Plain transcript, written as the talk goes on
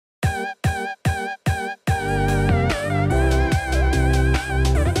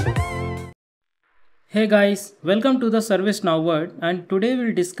Hey guys, welcome to the ServiceNow world, and today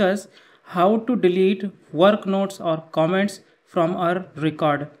we'll discuss how to delete work notes or comments from our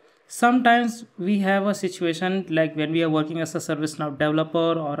record. Sometimes we have a situation like when we are working as a ServiceNow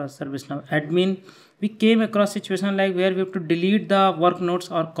developer or a ServiceNow admin, we came across situation like where we have to delete the work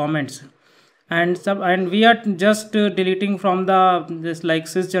notes or comments, and we are just deleting from the this like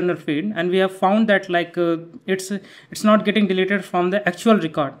cisgender feed, and we have found that it's not getting deleted from the actual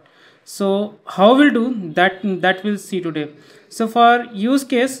record. So how we'll do that we'll see today. So for use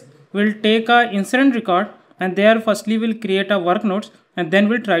case, we'll take a incident record, and there firstly we'll create a work notes, and then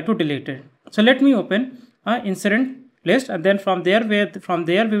we'll try to delete it. So let me open a incident list, and then from there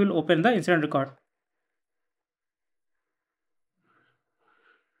we will open the incident record.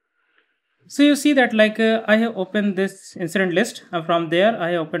 So you see that I have opened this incident list, and from there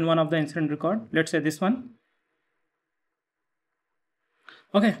I have opened one of the incident record. Let's say this one.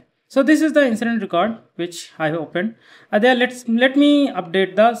 Okay, so this is the incident record which I have opened. There let me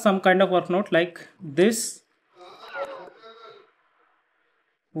update the some kind of work note like this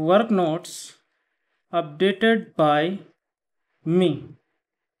work notes updated by me.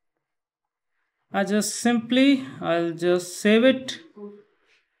 I'll just save it.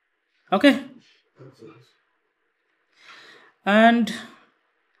 Okay, and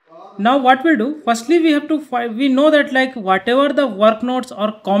now what we'll do, firstly we have to we know that like whatever the work notes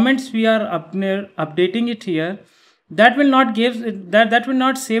or comments we are updating it here, that will not that will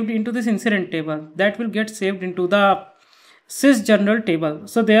not saved into this incident table, that will get saved into the sysgeneral table.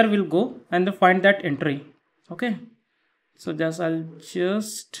 So there we'll go and find that entry. Okay, so I'll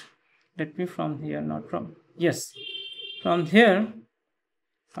just let me from here, not from, yes, from here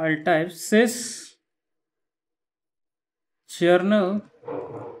I'll type sys journal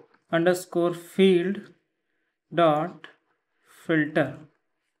underscore field dot filter,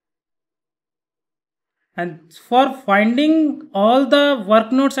 and for finding all the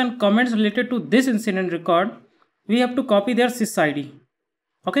work notes and comments related to this incident record, we have to copy their sys id.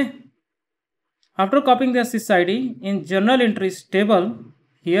 Okay, after copying their sys id in journal entries table,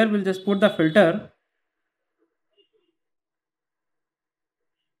 here we'll just put the filter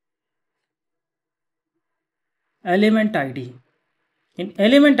element id. In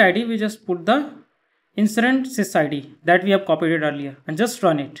element id we just put the incident sys id that we have copied it earlier, and just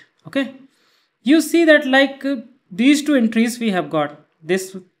run it. Okay, you see that these two entries we have got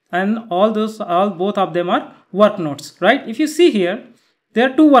this, and all both of them are work notes, right? If you see here, there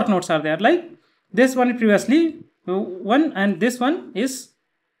are two work notes are there, like this one previously one, and this one is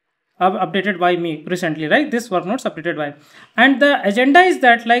updated by me recently, right? This work notes updated by, and the agenda is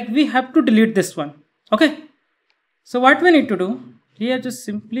that like we have to delete this one. Okay, so what we need to do here, just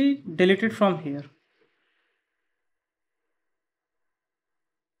simply delete it from here.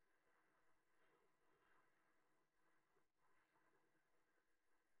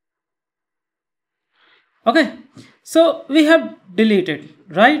 Okay, so we have deleted,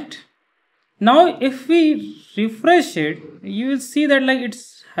 right? Now if we refresh it, you will see that like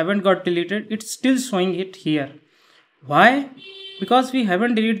it's haven't got deleted, it's still showing it here. Why? Because we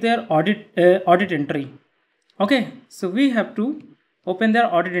haven't deleted their audit entry. Okay, so we have to open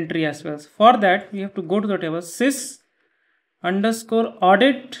their audit entry as well. For that we have to go to the table sys underscore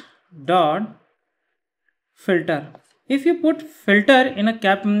audit dot filter. If you put filter in a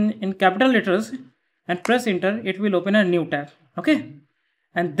in capital letters and press enter, it will open a new tab. Okay,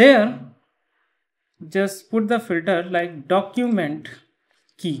 and there just put the filter like document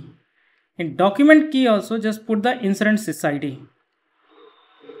key. In document key also just put the incident sys id.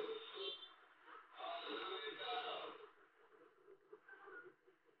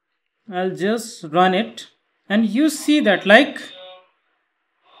 I'll just run it, and you see that like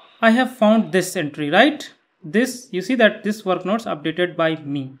I have found this entry, right? This, you see that this work notes updated by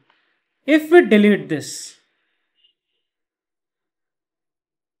me. If we delete this,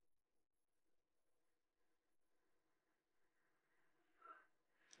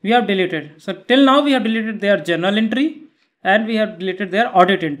 we have deleted. So till now we have deleted their journal entry, and we have deleted their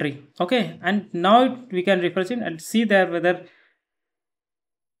audit entry. Okay, and now we can refresh it and see there whether,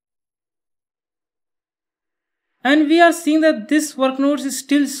 and we are seeing that this work notes is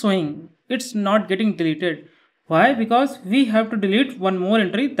still showing, it's not getting deleted. Why? Because we have to delete one more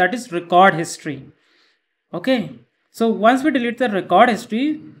entry, that is record history. Okay, so once we delete the record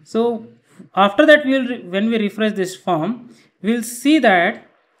history, so after that when we refresh this form, we'll see that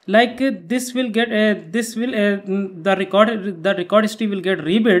this will get the record history will get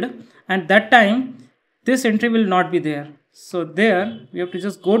rebuild, and that time this entry will not be there. So there we have to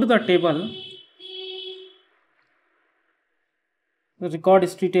just go to the table, record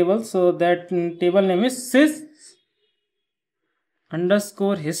history table. So that table name is sys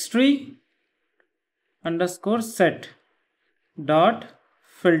underscore history underscore set dot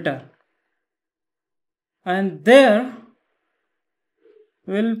filter, and there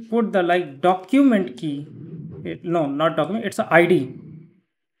we'll put the like document key. No, not document, it's a ID.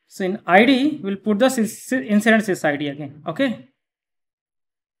 So in ID we'll put the incident sys ID again. Okay,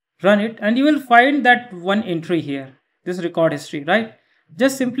 run it and you will find that one entry here, this record history, right?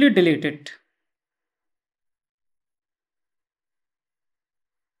 Just simply delete it.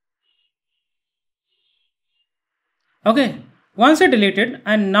 Okay, once you delete it,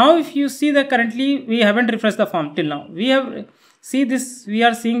 and now if you see that currently we haven't refreshed the form till now, we have see this, we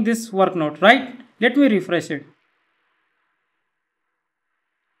are seeing this work note, right? Let me refresh it.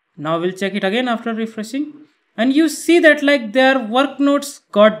 Now we'll check it again after refreshing, and you see that like their work notes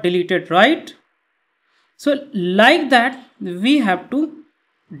got deleted, right? So like that we have to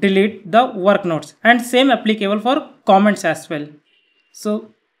delete the work notes, and same applicable for comments as well.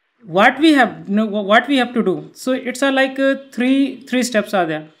 So what we have, what we have to do, so it's a like three steps are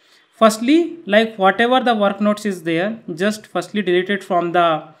there. Firstly, like whatever the work notes is there, just firstly delete it from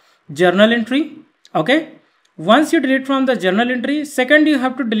the journal entry. Okay, once you delete from the journal entry, second you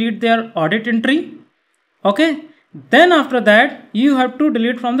have to delete their audit entry. Okay, then after that you have to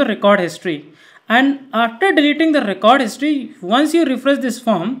delete from the record history, and after deleting the record history, once you refresh this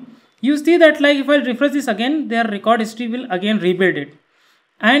form, you see that like if I refresh this again, their record history will again rebuild it,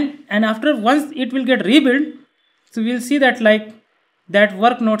 and after once it will get rebuilt, so we'll see that like that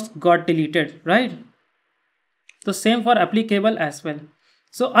work notes got deleted, right? So same for applicable as well.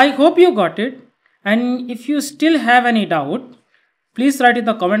 So I hope you got it, and if you still have any doubt, please write in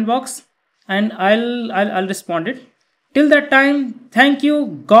the comment box and I'll respond it. Till that time, thank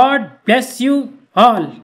you, god bless you all.